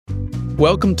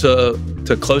Welcome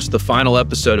to close to the final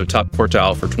episode of Top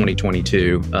Quartile for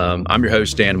 2022. I'm your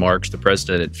host, Dan Marks, the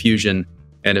president at Fusion,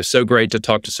 and it's so great to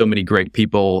talk to so many great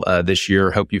people this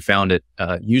year. Hope you found it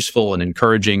useful and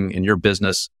encouraging in your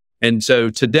business. And so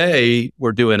today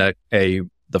we're doing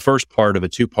the first part of a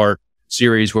two-part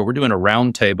series where we're doing a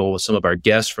roundtable with some of our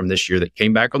guests from this year that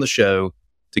came back on the show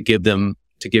to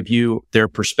give you their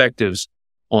perspectives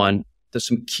on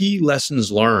some key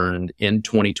lessons learned in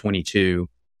 2022.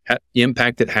 The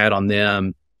impact it had on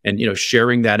them, and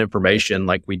sharing that information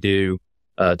like we do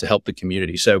to help the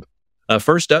community. So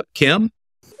first up, Kim.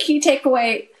 Key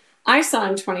takeaway I saw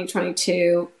in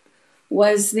 2022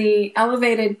 was the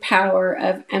elevated power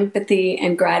of empathy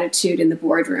and gratitude in the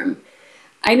boardroom.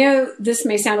 I know this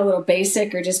may sound a little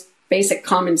basic or just basic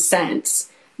common sense,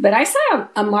 but I saw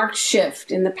a marked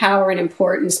shift in the power and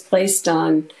importance placed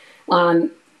on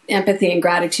empathy and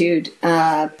gratitude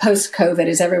post-COVID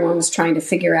as everyone was trying to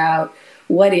figure out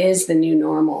what is the new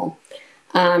normal.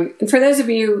 And for those of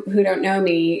you who don't know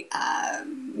me,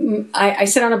 I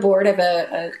sit on a board of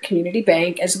a community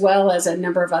bank as well as a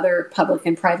number of other public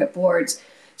and private boards.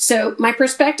 So my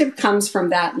perspective comes from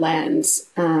that lens.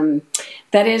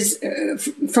 That is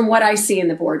from what I see in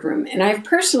the boardroom. And I've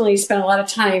personally spent a lot of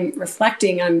time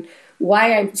reflecting on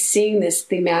why I'm seeing this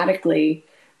thematically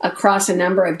across a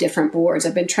number of different boards.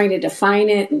 I've been trying to define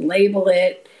it and label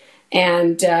it,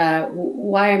 and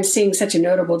why I'm seeing such a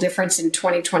notable difference in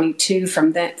 2022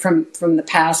 from the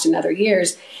past and other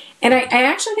years. And I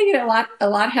actually think a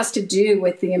lot has to do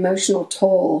with the emotional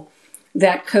toll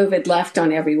that COVID left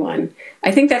on everyone.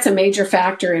 I think that's a major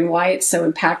factor in why it's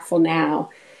so impactful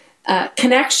now.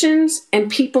 Connections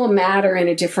and people matter in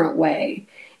a different way,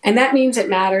 and that means it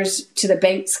matters to the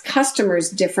bank's customers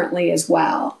differently as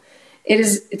well.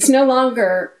 It's no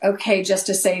longer okay just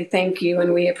to say thank you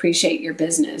and we appreciate your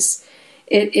business.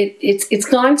 It's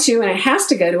gone to, and it has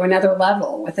to go to another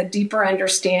level with a deeper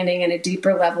understanding and a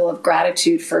deeper level of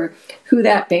gratitude for who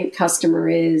that bank customer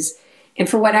is and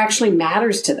for what actually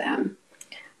matters to them.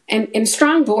 And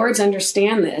strong boards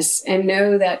understand this and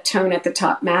know that tone at the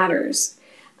top matters.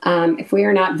 If we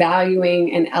are not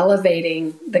valuing and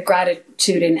elevating the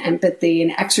gratitude and empathy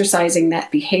and exercising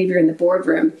that behavior in the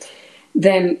boardroom,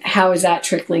 then how is that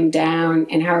trickling down,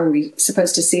 and how are we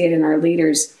supposed to see it in our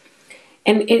leaders?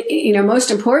 And most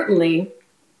importantly,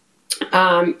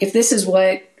 if this is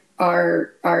what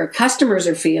our customers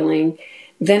are feeling,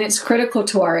 then it's critical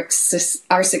to our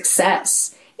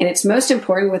success. And it's most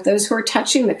important with those who are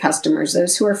touching the customers,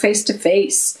 those who are face to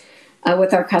face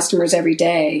with our customers every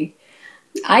day.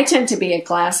 I tend to be a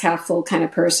glass half full kind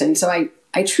of person, so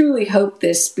I truly hope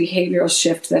this behavioral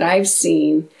shift that I've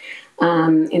seen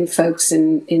in folks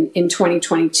in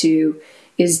 2022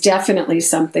 is definitely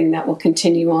something that will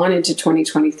continue on into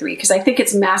 2023, because I think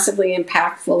it's massively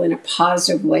impactful in a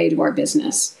positive way to our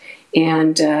business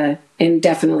and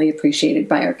definitely appreciated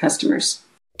by our customers.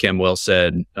 Kim, well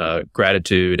said.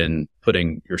 Gratitude and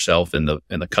putting yourself in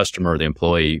the customer or the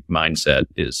employee mindset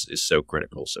is so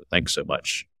critical. So thanks so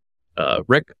much.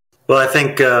 Rick? Well, I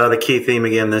think the key theme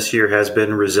again this year has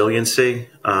been resiliency,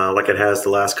 like it has the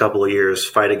last couple of years,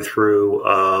 fighting through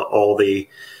all the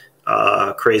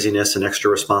craziness and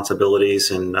extra responsibilities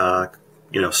and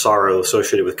sorrow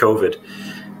associated with COVID,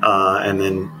 and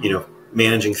then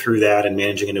managing through that and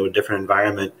managing into a different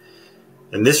environment.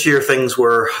 And this year things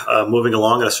were moving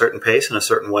along at a certain pace in a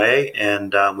certain way,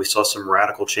 and we saw some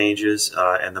radical changes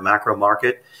in the macro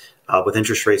market with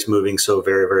interest rates moving so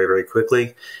very, very, very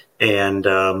quickly. And,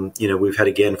 we've had,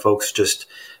 again, folks just,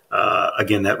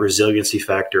 that resiliency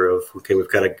factor of, okay,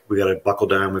 we've got to buckle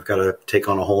down. We've got to take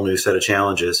on a whole new set of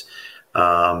challenges.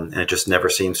 And it just never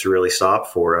seems to really stop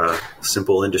for a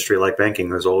simple industry like banking.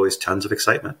 There's always tons of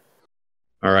excitement.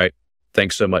 All right.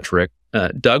 Thanks so much, Rick.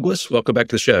 Douglas, welcome back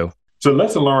to the show. So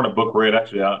lesson learned, a book read,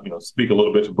 actually, speak a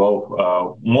little bit to both.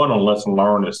 One on lesson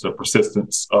learned is the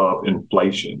persistence of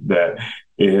inflation, that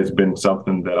it has been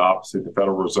something that obviously the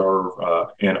Federal Reserve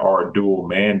and our dual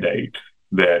mandate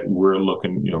that we're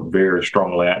looking, very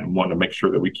strongly at, and want to make sure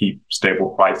that we keep stable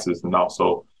prices and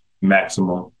also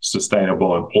maximum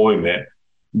sustainable employment.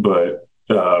 But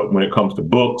when it comes to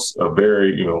books, a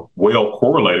very, well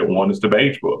correlated one is the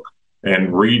Beige Book. And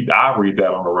I read that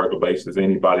on a regular basis.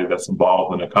 Anybody that's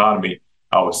involved in the economy,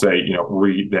 I would say,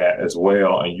 read that as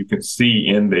well. And you can see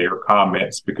in there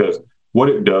comments, because what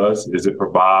it does is it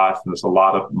provides, and it's a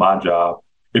lot of my job,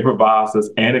 it provides us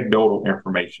anecdotal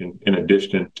information in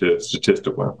addition to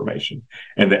statistical information.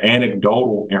 And the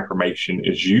anecdotal information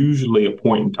is usually a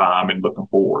point in time and looking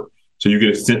forward. So you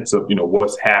get a sense of,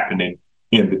 what's happening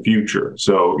in the future.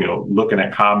 So, looking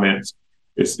at comments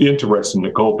it's interesting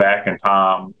to go back in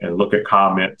time and look at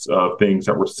comments of things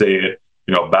that were said,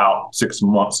 about 6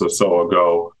 months or so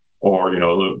ago, or, a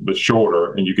little bit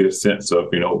shorter, and you get a sense of,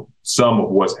 some of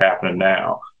what's happening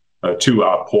now. Two,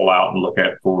 I'll pull out and look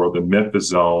at for the Memphis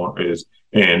zone is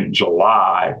in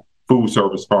July, food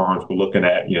service firms were looking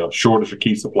at, shortage of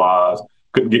key supplies,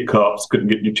 couldn't get cups, couldn't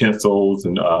get utensils,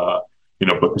 and,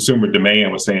 but consumer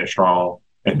demand was staying strong.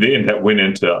 And then that went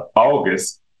into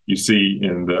August, you see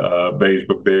in the beige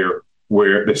book there,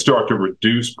 where they start to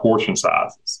reduce portion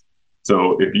sizes.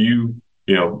 So if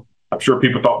I'm sure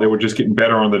people thought they were just getting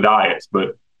better on the diets,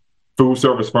 but food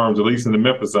service firms, at least in the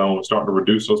Memphis zone, are starting to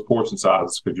reduce those portion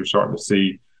sizes because you're starting to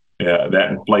see that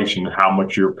inflation, how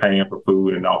much you're paying for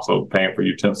food and also paying for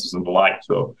utensils and the like.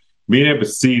 So being able to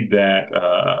see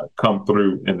that come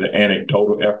through in the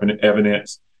anecdotal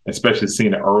evidence, especially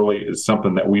seeing it early, is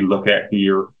something that we look at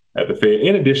here at the Fed,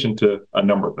 in addition to a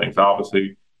number of things.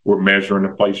 Obviously, we're measuring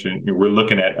inflation. We're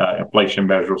looking at inflation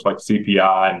measures like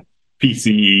CPI and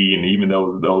PCE, and even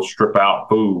though those strip out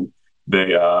food,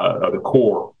 the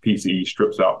core PCE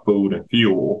strips out food and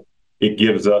fuel. It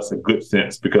gives us a good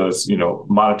sense because,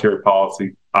 monetary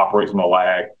policy operates on a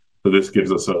lag. So this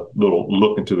gives us a little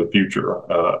look into the future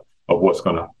of what's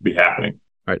going to be happening.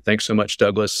 All right. Thanks so much,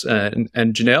 Douglas. And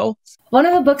Janelle? One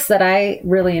of the books that I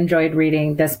really enjoyed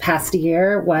reading this past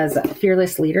year was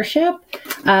Fearless Leadership.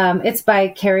 It's by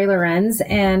Carrie Lorenz.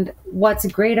 And what's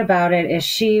great about it is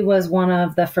she was one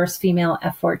of the first female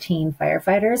F-14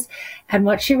 firefighters. And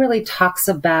what she really talks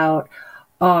about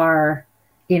are,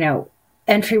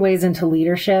 entryways into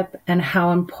leadership and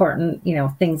how important,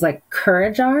 things like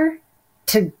courage are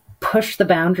to push the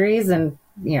boundaries and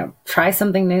try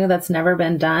something new that's never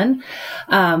been done.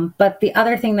 But the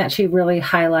other thing that she really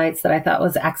highlights that I thought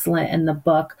was excellent in the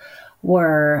book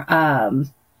were,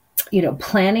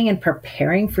 planning and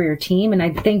preparing for your team. And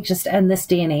I think just in this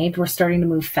day and age, we're starting to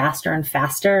move faster and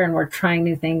faster, and we're trying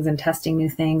new things and testing new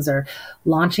things or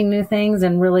launching new things,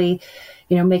 and really,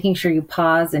 making sure you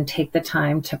pause and take the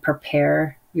time to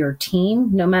prepare your team,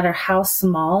 no matter how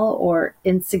small or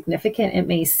insignificant it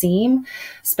may seem,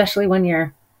 especially when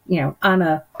you're on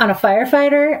a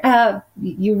firefighter,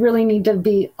 you really need to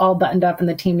be all buttoned up and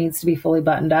the team needs to be fully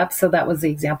buttoned up. So that was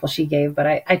the example she gave, but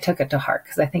I took it to heart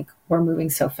because I think we're moving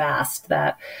so fast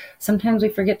that sometimes we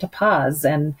forget to pause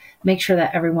and make sure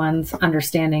that everyone's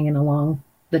understanding and along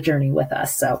the journey with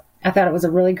us. So I thought it was a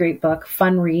really great book,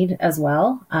 fun read as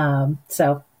well.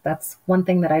 So that's one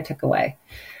thing that I took away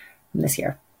from this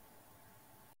year.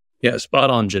 Yeah, spot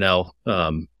on, Janelle.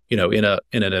 In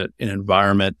an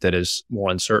environment that is more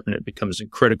uncertain, it becomes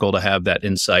critical to have that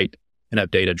insight and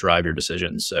have data drive your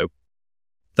decisions. So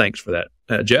thanks for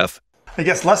that. Jeff? I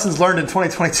guess lessons learned in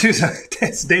 2022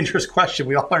 is a dangerous question.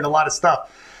 We all learned a lot of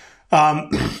stuff.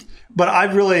 But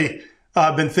I've really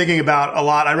been thinking about a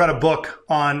lot. I read a book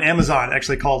on Amazon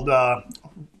actually called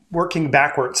Working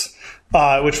Backwards,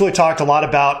 which really talked a lot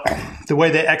about the way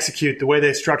they execute, the way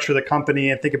they structure the company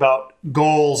and think about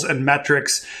goals and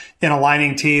metrics in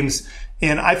aligning teams.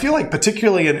 And I feel like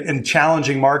particularly in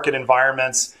challenging market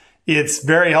environments, it's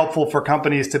very helpful for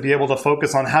companies to be able to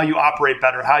focus on how you operate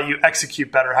better, how you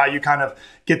execute better, how you kind of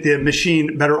get the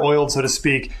machine better oiled, so to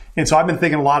speak. And so I've been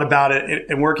thinking a lot about it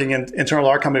and working internal to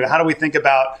our company. How do we think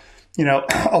about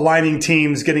aligning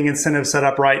teams, getting incentives set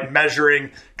up right, measuring,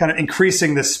 kind of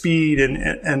increasing the speed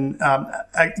and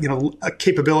a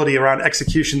capability around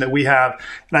execution that we have.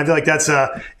 And I feel like that's an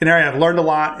area I've learned a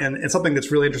lot and something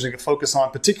that's really interesting to focus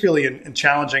on, particularly in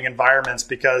challenging environments,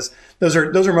 because those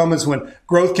are moments when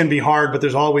growth can be hard, but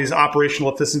there's always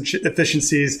operational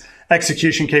efficiencies,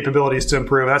 execution capabilities to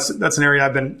improve. That's an area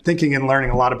I've been thinking and learning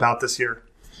a lot about this year.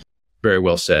 Very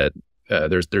well said.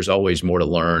 There's always more to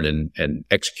learn and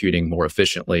executing more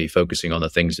efficiently, focusing on the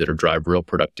things that are drive real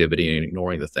productivity and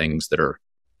ignoring the things that are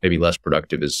maybe less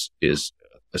productive is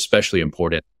especially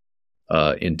important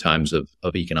in times of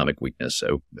economic weakness.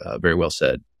 So very well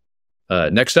said.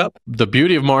 Next up. The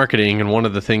beauty of marketing, and one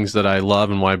of the things that I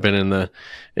love and why I've been in the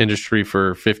industry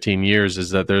for 15 years, is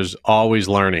that there's always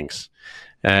learnings.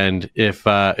 And if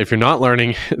you're not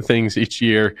learning things each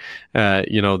year,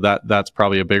 that's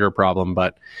probably a bigger problem.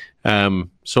 But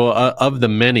of the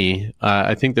many,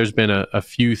 I think there's been a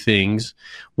few things.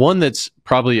 One that's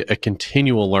probably a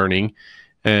continual learning,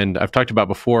 and I've talked about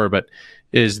before, but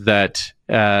is that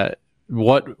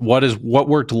what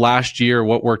worked last year,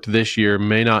 what worked this year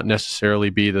may not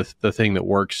necessarily be the thing that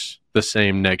works the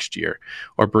same next year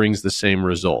or brings the same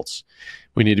results.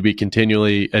 We need to be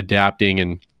continually adapting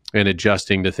and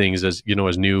adjusting to things as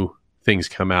new things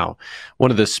come out. One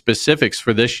of the specifics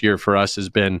for this year for us has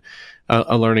been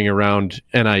a learning around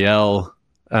NIL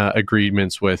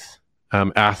agreements with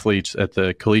athletes at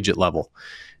the collegiate level.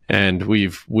 And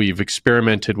we've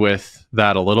experimented with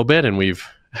that a little bit, and we've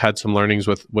had some learnings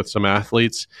with some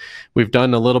athletes. We've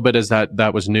done a little bit as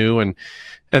that was new, and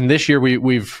this year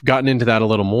we've gotten into that a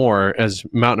little more. As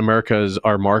Mountain America is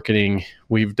our marketing,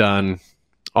 we've done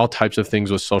all types of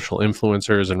things with social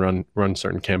influencers and run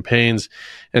certain campaigns.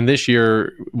 And this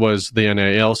year was the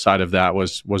NIL side of that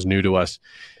was new to us.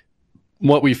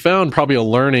 What we found, probably a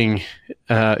learning,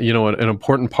 an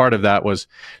important part of that was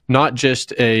not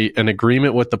just an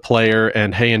agreement with the player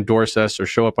and, hey, endorse us or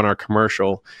show up on our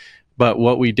commercial. But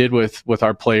what we did with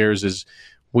our players is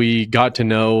we got to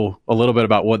know a little bit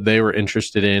about what they were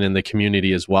interested in the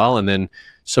community as well, and then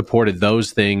supported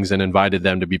those things and invited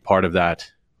them to be part of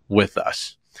that with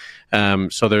us.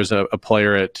 So there's a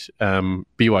player at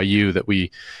BYU that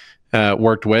we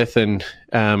worked with, and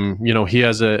he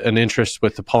has an interest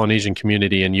with the Polynesian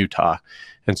community in Utah,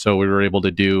 and so we were able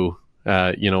to do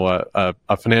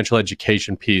a financial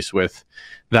education piece with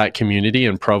that community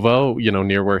in Provo,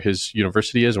 near where his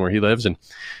university is and where he lives, and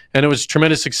it was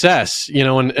tremendous success,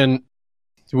 and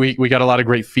we got a lot of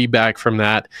great feedback from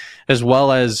that, as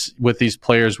well as with these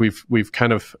players. We've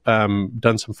kind of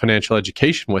done some financial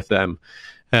education with them,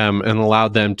 and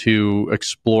allowed them to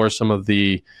explore some of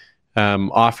the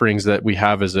offerings that we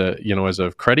have as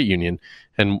a credit union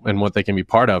and what they can be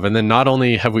part of. And then not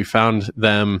only have we found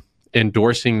them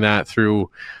endorsing that through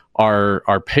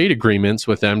our paid agreements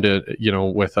with them to,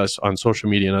 with us on social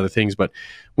media and other things, but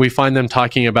we find them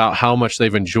talking about how much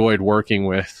they've enjoyed working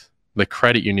with the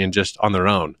credit union just on their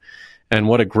own, and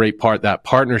what a great part that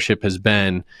partnership has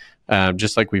been.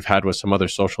 Just like we've had with some other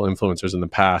social influencers in the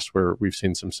past, where we've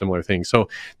seen some similar things. So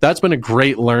that's been a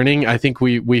great learning. I think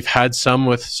we've had some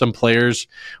with some players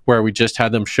where we just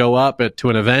had them show up to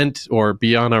an event or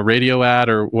be on a radio ad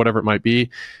or whatever it might be.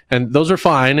 And those are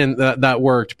fine, and that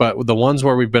worked. But the ones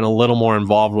where we've been a little more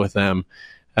involved with them,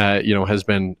 has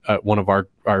been one of our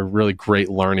really great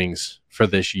learnings for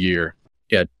this year.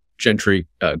 Yeah, Gentry,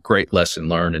 great lesson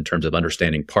learned in terms of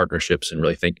understanding partnerships and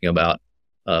really thinking about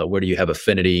where do you have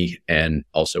affinity, and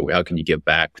also how can you give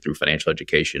back through financial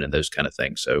education and those kind of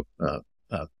things. So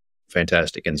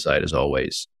fantastic insight as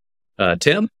always.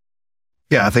 Tim?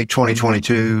 Yeah, I think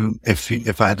 2022,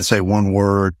 if I had to say one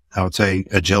word, I would say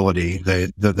agility,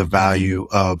 the value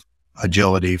of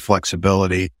agility,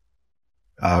 flexibility,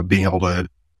 being able to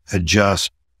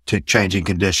adjust to changing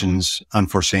conditions,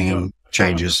 unforeseen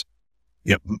changes.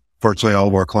 Virtually all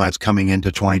of our clients coming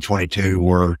into 2022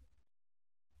 were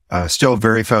still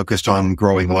very focused on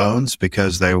growing loans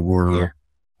because they were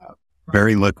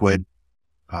very liquid,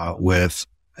 with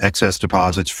excess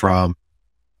deposits from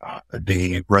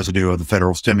the residue of the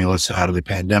federal stimulus out of the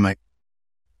pandemic.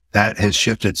 That has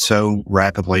shifted so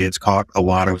rapidly, it's caught a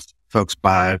lot of folks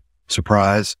by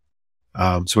surprise.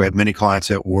 So we have many clients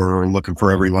that were looking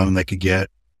for every loan they could get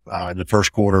in the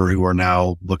first quarter who are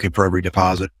now looking for every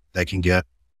deposit they can get.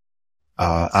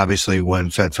 Obviously,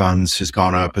 when Fed funds has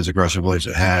gone up as aggressively as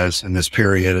it has in this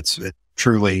period, it's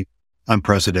truly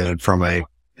unprecedented from a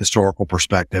historical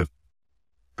perspective.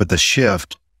 But the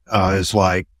shift is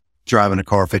like driving a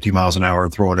car 50 miles an hour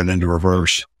and throwing it into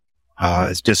reverse.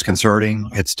 It's disconcerting.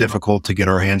 It's difficult to get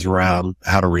our hands around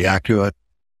how to react to it.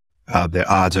 The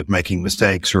odds of making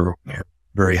mistakes are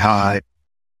very high.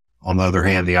 On the other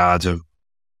hand, the odds of,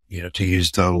 to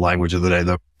use the language of the day,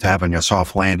 to having a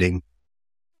soft landing,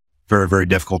 very, very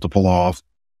difficult to pull off,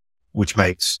 which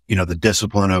makes, the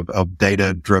discipline of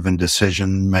data-driven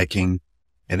decision-making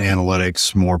and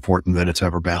analytics more important than it's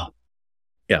ever been.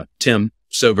 Yeah, Tim,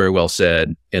 so very well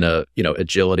said.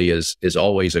 Agility is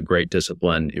always a great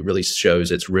discipline. It really shows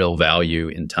its real value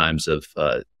in times of,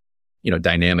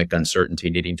 dynamic uncertainty,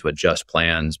 needing to adjust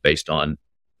plans based on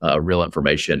real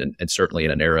information, and certainly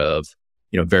in an era of,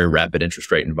 very rapid interest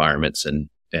rate environments and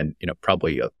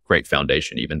probably a great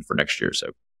foundation even for next year.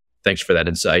 So thanks for that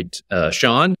insight.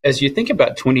 Sean? As you think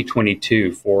about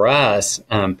 2022, for us,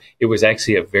 it was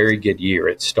actually a very good year.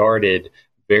 It started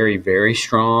very, very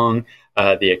strong.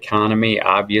 The economy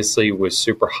obviously was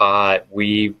super hot.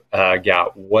 We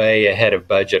got way ahead of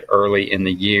budget early in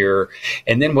the year.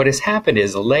 And then what has happened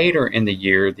is later in the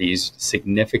year, these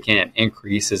significant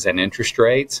increases in interest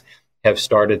rates have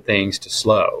started things to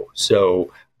slow.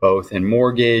 So both in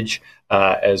mortgage,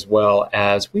 as well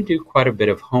as we do quite a bit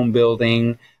of home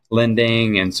building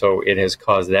lending, and so it has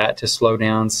caused that to slow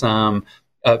down some.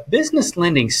 Business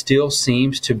lending still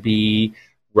seems to be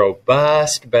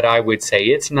robust, but I would say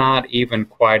it's not even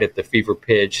quite at the fever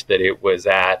pitch that it was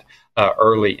at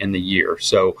early in the year.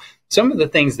 So some of the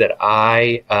things that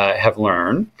I have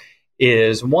learned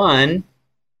is, one,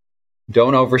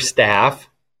 don't overstaff.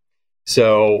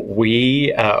 So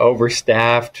we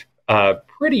overstaffed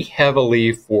pretty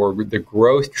heavily for the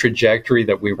growth trajectory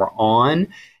that we were on.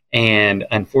 And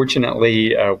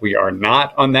unfortunately, we are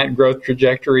not on that growth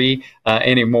trajectory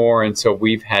anymore. And so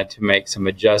we've had to make some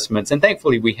adjustments. And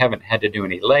thankfully, we haven't had to do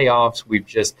any layoffs. We've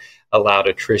just allowed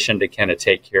attrition to kind of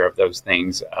take care of those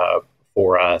things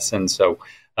for us. And so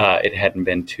it hadn't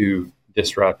been too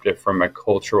disruptive from a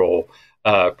cultural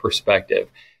perspective.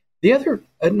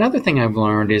 Another thing I've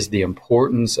learned is the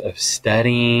importance of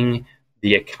studying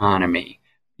the economy.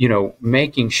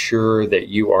 Making sure that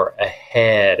you are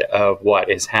ahead of what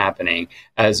is happening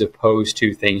as opposed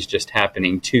to things just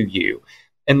happening to you,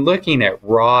 and looking at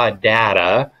raw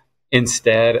data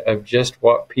instead of just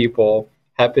what people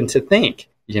happen to think,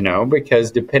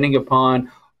 because depending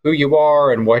upon who you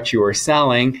are and what you are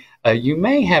selling, you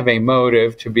may have a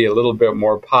motive to be a little bit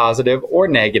more positive or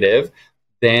negative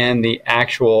than the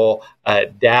actual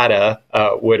data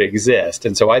would exist.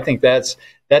 And so I think that's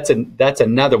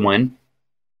another one.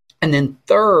 And then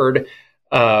third,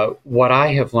 what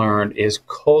I have learned is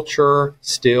culture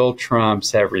still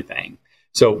trumps everything.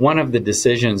 So one of the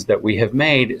decisions that we have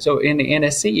made, so in a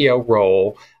CEO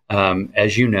role,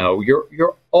 as you know,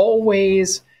 you're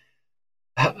always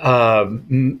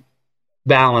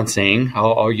balancing,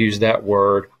 I'll use that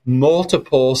word,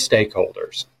 multiple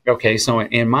stakeholders. Okay, so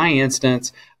in my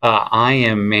instance, I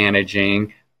am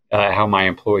managing how my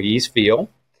employees feel,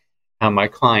 how my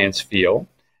clients feel,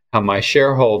 how my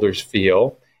shareholders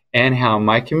feel, and how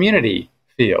my community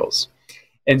feels.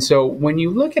 And so when you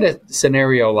look at a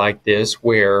scenario like this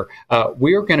where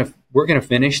we're going to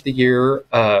finish the year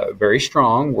very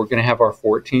strong, we're going to have our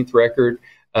 14th record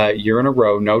year in a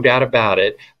row, no doubt about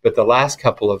it, but the last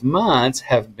couple of months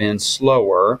have been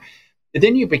slower,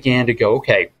 then you began to go,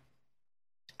 okay,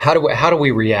 how do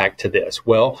we react to this?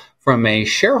 Well, from a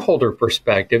shareholder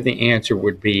perspective, the answer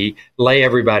would be lay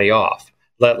everybody off.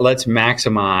 Let's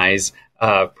maximize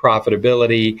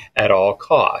profitability at all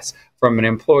costs. From an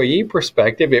employee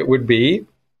perspective, it would be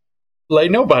lay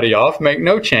nobody off, make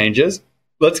no changes.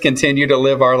 Let's continue to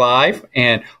live our life,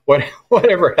 and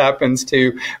whatever happens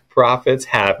to profits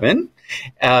happen.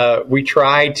 We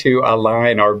try to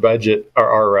align our budget,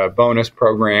 our bonus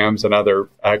programs and other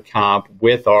comp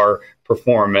with our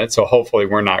performance. So hopefully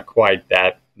we're not quite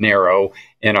that narrow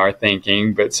in our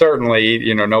thinking, but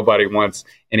certainly, nobody wants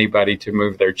anybody to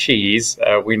move their cheese.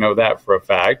 We know that for a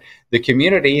fact. The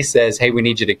community says, hey, we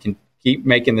need you to keep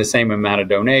making the same amount of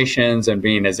donations and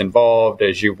being as involved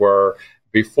as you were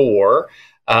before.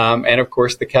 And of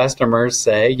course, the customers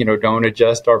say, don't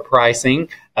adjust our pricing.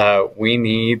 We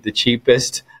need the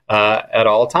cheapest at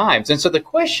all times. And so the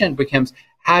question becomes,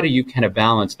 how do you kind of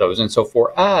balance those? And so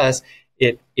for us,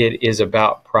 it is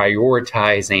about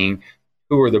prioritizing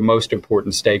who are the most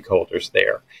important stakeholders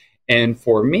there. And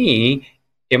for me,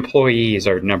 employees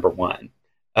are number one.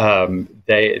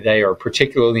 They are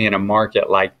particularly in a market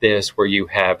like this where you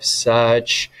have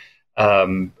such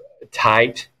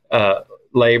tight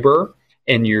labor,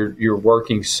 and you're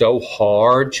working so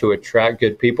hard to attract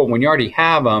good people. When you already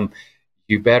have them,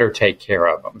 you better take care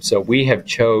of them. So we have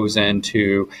chosen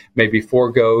to maybe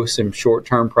forego some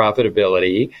short-term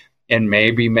profitability and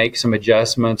maybe make some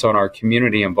adjustments on our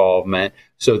community involvement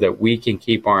so that we can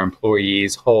keep our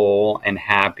employees whole and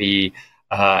happy.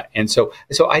 And so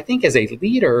I think as a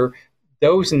leader,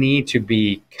 those need to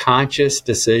be conscious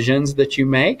decisions that you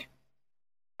make,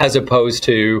 as opposed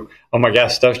to, oh my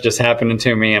gosh, stuff's just happening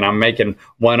to me and I'm making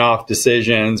one-off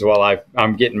decisions while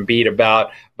I'm getting beat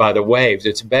about by the waves.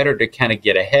 It's better to kind of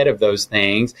get ahead of those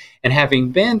things. And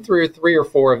having been through 3 or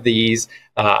 4 of these,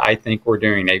 I think we're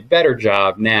doing a better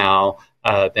job now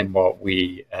than what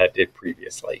we did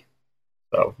previously.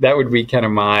 So that would be kind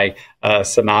of my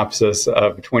synopsis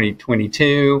of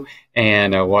 2022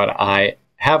 and what I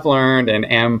have learned and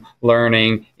am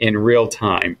learning in real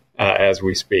time as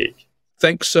we speak.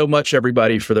 Thanks so much,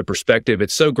 everybody, for the perspective.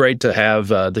 It's so great to have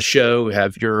the show,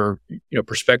 have your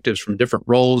perspectives from different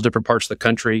roles, different parts of the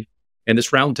country. And this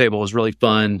roundtable is really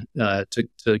fun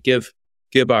to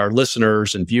give our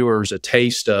listeners and viewers a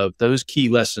taste of those key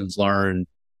lessons learned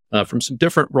from some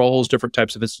different roles, different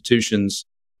types of institutions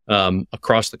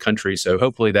across the country. So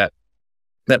hopefully that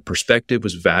perspective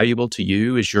was valuable to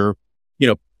you as you're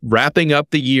wrapping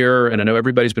up the year. And I know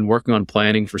everybody's been working on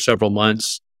planning for several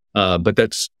months. But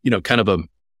that's, kind of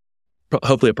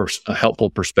hopefully a helpful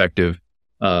perspective,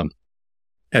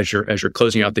 as you're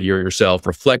closing out the year yourself,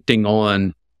 reflecting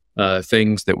on,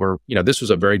 things that were, this was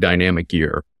a very dynamic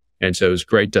year. And so it was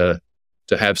great to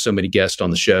have so many guests on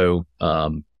the show,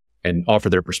 and offer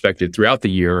their perspective throughout the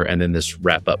year. And then this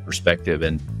wrap up perspective,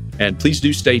 and please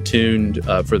do stay tuned,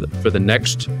 for the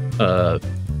next,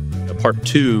 a part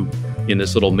 2 in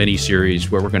this little mini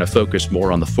series where we're going to focus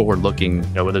more on the forward looking,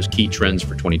 with those key trends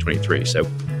for 2023. So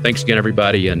thanks again,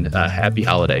 everybody, and happy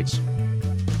holidays.